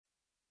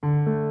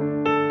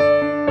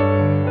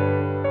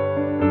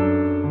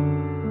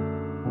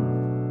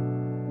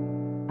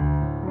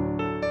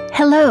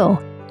Hello,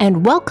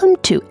 and welcome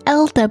to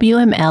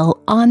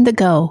LWML On the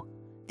Go,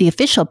 the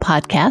official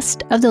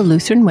podcast of the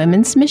Lutheran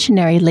Women's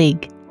Missionary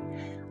League.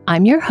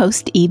 I'm your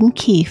host, Eden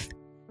Keefe.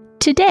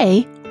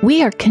 Today,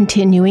 we are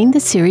continuing the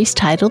series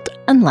titled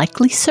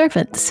Unlikely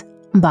Servants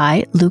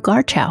by Luke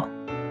Archow.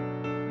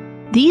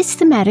 These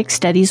thematic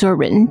studies were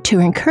written to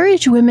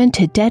encourage women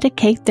to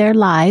dedicate their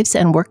lives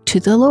and work to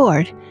the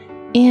Lord,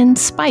 in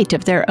spite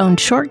of their own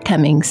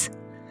shortcomings.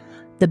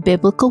 The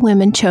biblical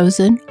women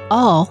chosen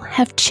all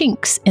have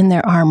chinks in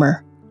their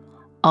armor.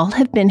 All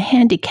have been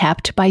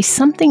handicapped by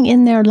something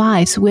in their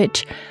lives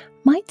which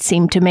might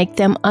seem to make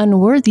them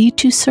unworthy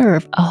to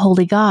serve a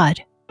holy God.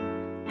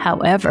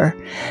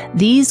 However,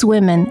 these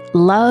women,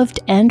 loved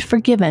and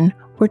forgiven,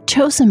 were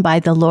chosen by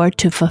the Lord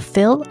to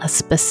fulfill a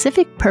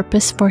specific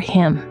purpose for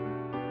Him.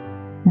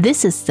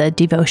 This is the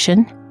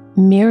devotion,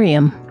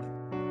 Miriam.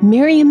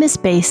 Miriam is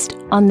based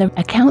on the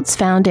accounts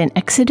found in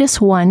Exodus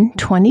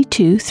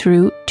 1:22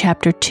 through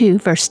chapter 2,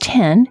 verse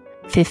 10,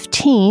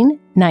 15,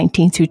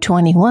 19 through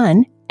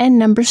 21, and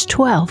Numbers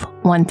 12,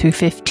 1 through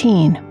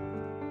 15.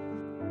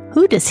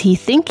 Who does he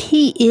think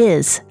he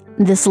is,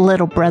 this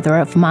little brother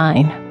of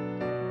mine?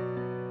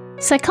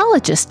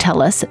 Psychologists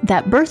tell us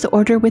that birth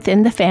order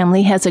within the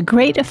family has a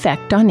great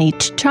effect on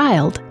each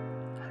child.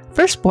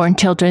 Firstborn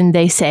children,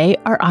 they say,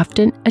 are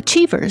often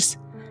achievers.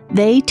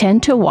 They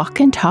tend to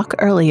walk and talk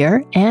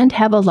earlier and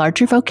have a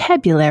larger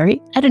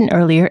vocabulary at an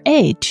earlier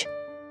age.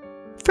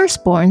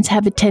 Firstborns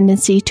have a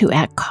tendency to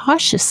act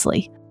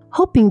cautiously,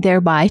 hoping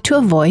thereby to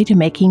avoid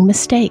making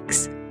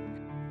mistakes.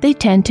 They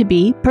tend to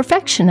be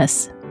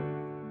perfectionists.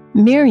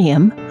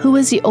 Miriam, who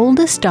was the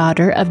oldest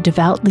daughter of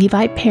devout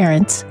Levite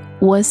parents,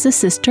 was the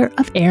sister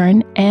of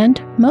Aaron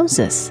and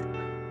Moses,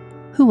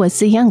 who was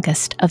the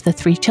youngest of the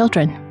three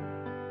children.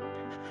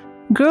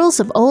 Girls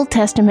of Old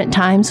Testament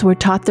times were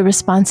taught the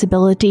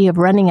responsibility of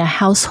running a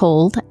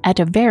household at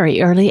a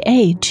very early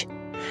age.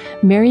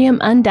 Miriam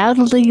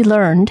undoubtedly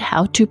learned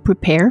how to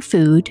prepare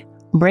food,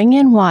 bring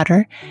in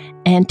water,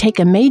 and take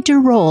a major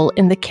role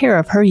in the care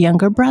of her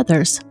younger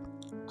brothers,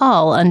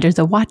 all under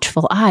the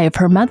watchful eye of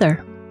her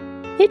mother.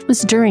 It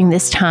was during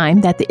this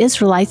time that the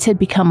Israelites had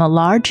become a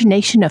large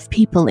nation of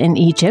people in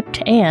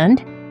Egypt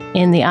and,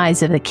 in the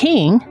eyes of the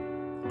king,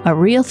 a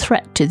real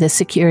threat to the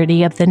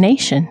security of the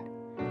nation.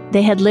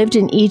 They had lived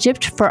in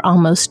Egypt for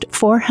almost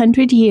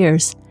 400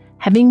 years,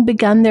 having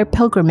begun their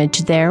pilgrimage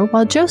there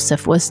while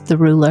Joseph was the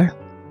ruler.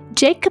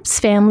 Jacob's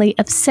family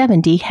of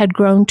 70 had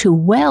grown to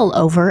well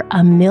over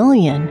 1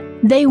 million.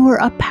 They were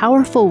a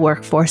powerful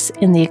workforce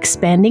in the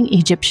expanding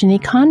Egyptian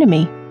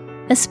economy,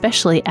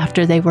 especially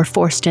after they were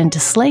forced into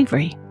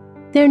slavery.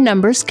 Their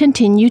numbers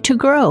continued to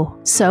grow,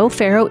 so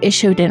Pharaoh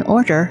issued an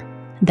order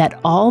that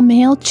all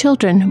male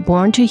children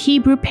born to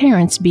Hebrew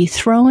parents be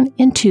thrown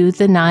into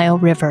the Nile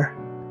River.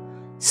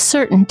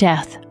 Certain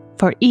death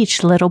for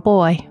each little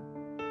boy.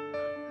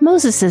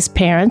 Moses'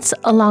 parents,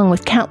 along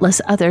with countless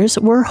others,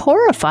 were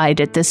horrified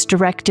at this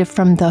directive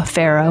from the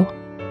Pharaoh.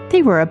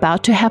 They were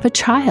about to have a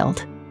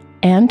child,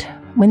 and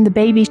when the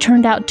baby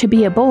turned out to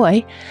be a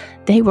boy,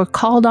 they were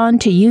called on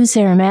to use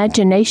their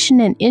imagination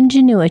and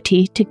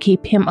ingenuity to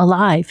keep him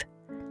alive.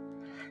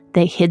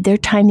 They hid their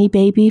tiny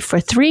baby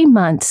for 3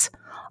 months,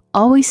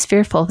 always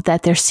fearful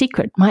that their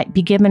secret might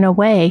be given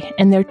away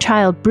and their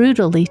child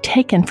brutally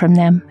taken from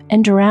them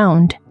and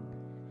drowned.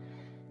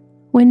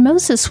 When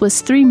Moses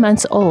was 3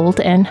 months old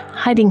and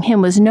hiding him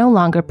was no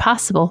longer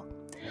possible,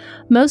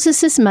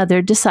 Moses'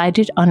 mother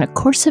decided on a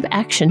course of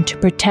action to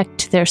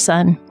protect their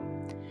son.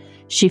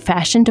 She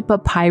fashioned a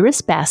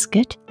papyrus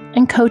basket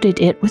and coated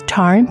it with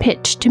tar and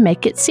pitch to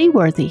make it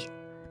seaworthy.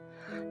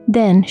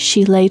 Then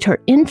she laid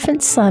her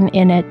infant son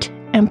in it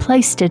and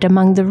placed it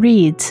among the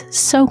reeds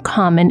so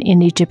common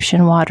in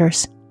Egyptian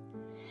waters.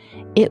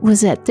 It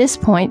was at this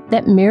point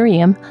that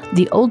Miriam,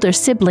 the older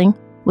sibling,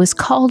 was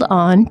called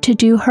on to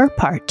do her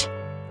part.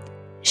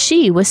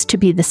 She was to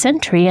be the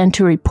sentry and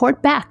to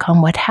report back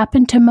on what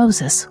happened to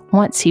Moses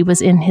once he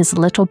was in his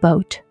little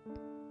boat.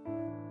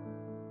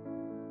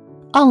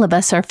 All of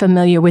us are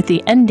familiar with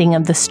the ending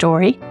of the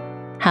story,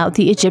 how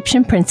the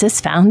Egyptian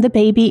princess found the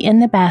baby in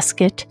the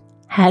basket,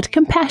 had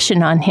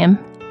compassion on him,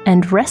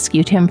 and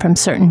rescued him from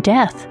certain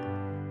death.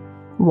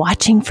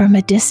 Watching from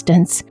a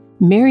distance,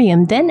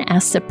 Miriam then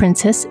asked the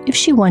princess if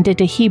she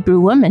wanted a Hebrew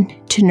woman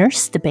to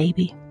nurse the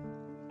baby.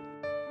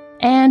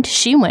 And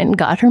she went and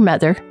got her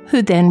mother,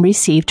 who then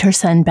received her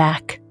son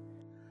back.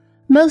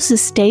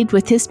 Moses stayed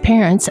with his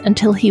parents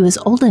until he was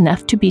old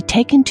enough to be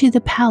taken to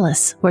the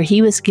palace, where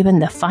he was given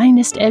the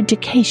finest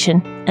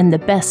education and the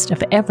best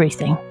of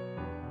everything.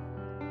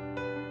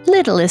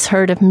 Little is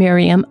heard of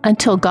Miriam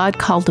until God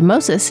called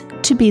Moses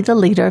to be the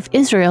leader of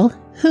Israel,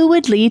 who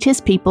would lead his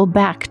people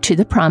back to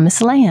the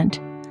promised land.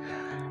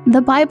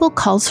 The Bible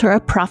calls her a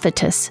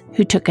prophetess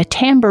who took a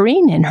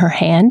tambourine in her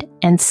hand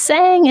and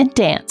sang and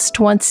danced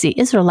once the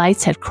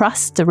Israelites had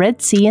crossed the Red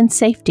Sea in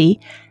safety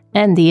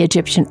and the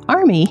Egyptian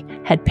army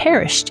had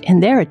perished in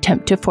their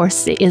attempt to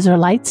force the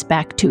Israelites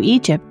back to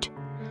Egypt.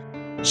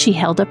 She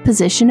held a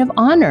position of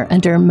honor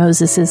under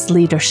Moses'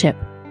 leadership.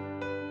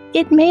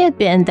 it may have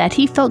been that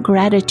he felt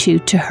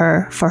gratitude to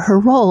her for her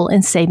role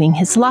in saving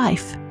his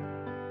life.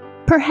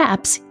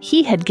 Perhaps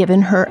he had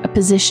given her a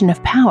position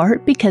of power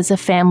because of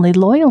family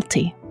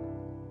loyalty.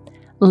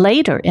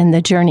 Later in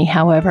the journey,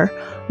 however,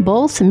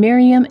 both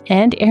Miriam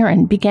and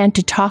Aaron began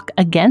to talk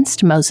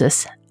against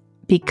Moses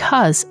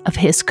because of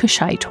his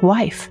Cushite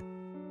wife.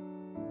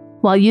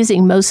 While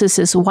using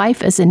Moses'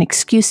 wife as an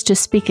excuse to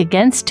speak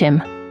against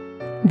him,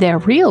 their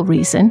real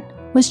reason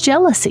was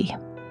jealousy.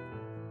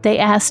 They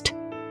asked,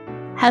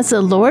 "Has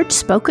the Lord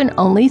spoken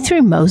only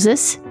through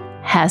Moses?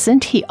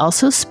 Hasn't he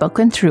also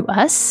spoken through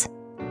us?"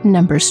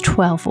 Numbers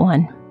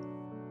 12:1.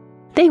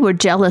 They were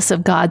jealous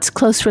of God's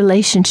close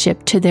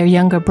relationship to their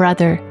younger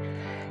brother.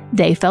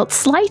 They felt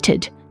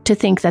slighted to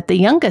think that the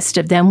youngest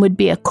of them would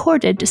be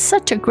accorded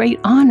such a great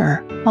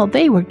honor while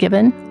they were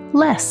given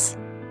less.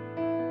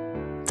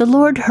 The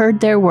Lord heard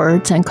their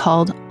words and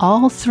called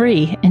all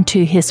three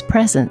into his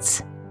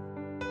presence.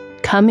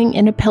 Coming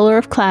in a pillar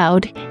of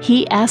cloud,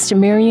 he asked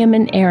Miriam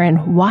and Aaron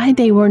why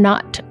they were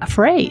not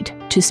afraid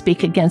to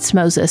speak against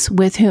Moses,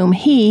 with whom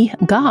he,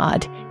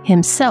 God,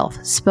 himself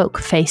spoke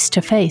face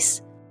to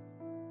face.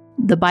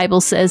 The Bible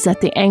says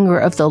that the anger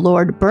of the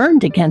Lord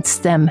burned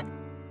against them,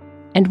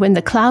 and when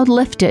the cloud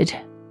lifted,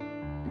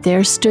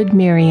 there stood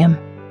Miriam,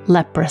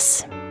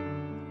 leprous.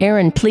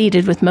 Aaron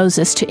pleaded with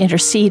Moses to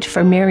intercede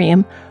for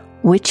Miriam,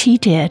 which he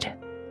did.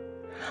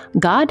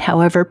 God,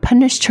 however,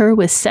 punished her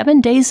with 7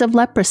 days of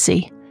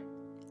leprosy,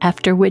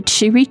 after which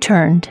she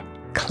returned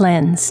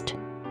cleansed.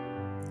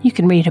 You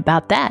can read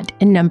about that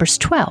in Numbers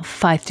 12,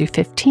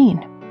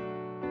 5-15.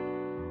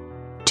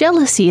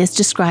 Jealousy is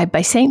described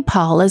by St.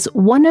 Paul as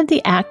one of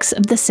the acts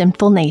of the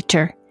sinful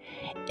nature.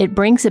 It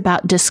brings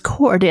about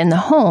discord in the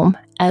home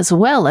as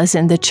well as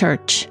in the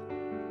church.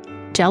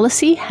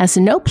 Jealousy has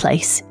no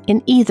place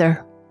in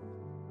either.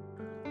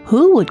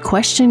 Who would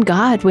question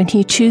God when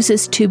he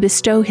chooses to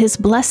bestow his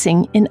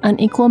blessing in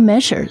unequal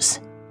measures?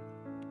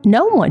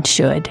 No one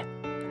should.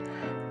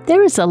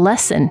 There is a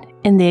lesson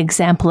in the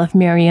example of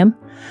Miriam,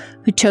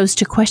 who chose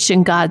to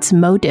question God's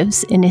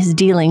motives in his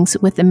dealings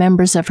with the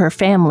members of her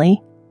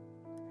family.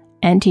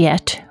 And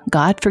yet,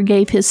 God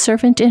forgave his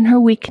servant in her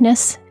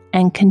weakness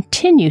and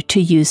continued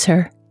to use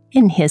her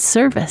in his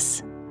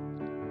service.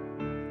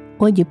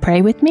 Will you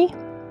pray with me?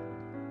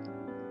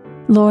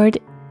 Lord,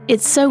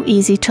 it's so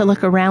easy to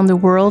look around the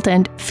world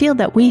and feel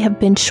that we have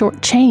been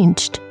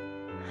shortchanged.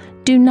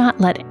 Do not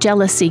let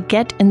jealousy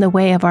get in the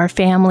way of our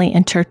family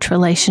and church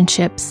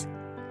relationships.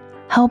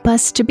 Help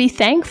us to be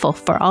thankful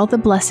for all the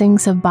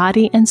blessings of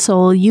body and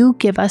soul you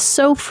give us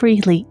so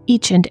freely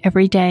each and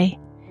every day.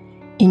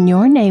 In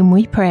your name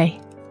we pray.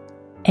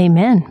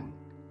 Amen.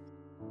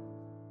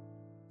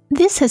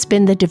 This has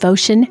been the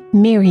devotion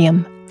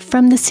Miriam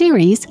from the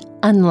series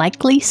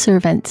Unlikely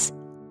Servants.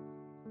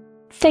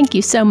 Thank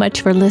you so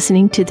much for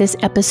listening to this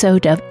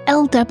episode of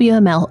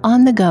LWML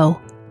On The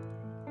Go.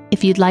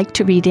 If you'd like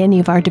to read any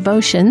of our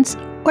devotions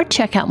or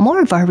check out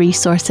more of our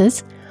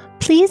resources,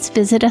 please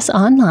visit us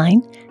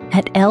online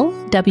at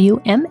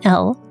lwml.org.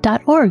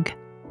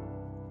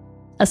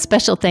 A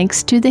special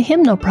thanks to the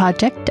Hymnal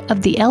Project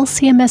of the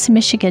LCMS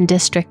Michigan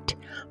District,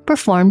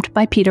 performed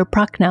by Peter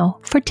Prochnow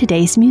for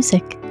today's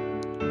music.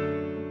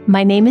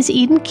 My name is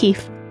Eden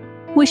Keefe,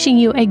 wishing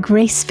you a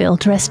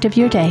grace-filled rest of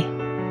your day.